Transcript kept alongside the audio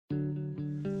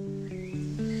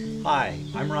Hi,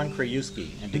 I'm Ron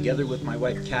Krajewski, and together with my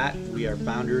wife Kat, we are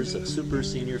founders of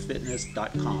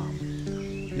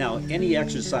SuperSeniorFitness.com. Now, any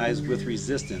exercise with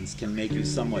resistance can make you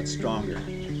somewhat stronger.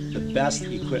 The best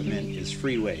equipment is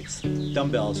free weights.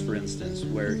 Dumbbells, for instance,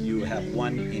 where you have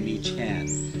one in each hand.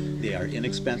 They are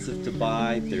inexpensive to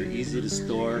buy, they're easy to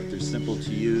store, they're simple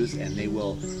to use, and they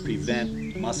will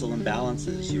prevent muscle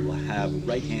imbalances. You will have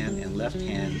right hand and left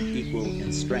hand equal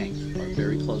in strength, or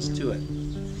very close to it.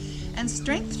 And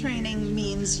strength training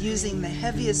means using the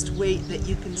heaviest weight that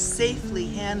you can safely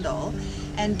handle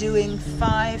and doing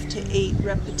 5 to 8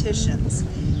 repetitions.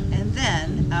 And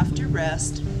then, after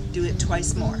rest, do it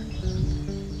twice more.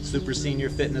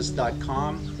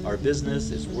 SuperSeniorFitness.com, our business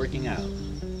is working out.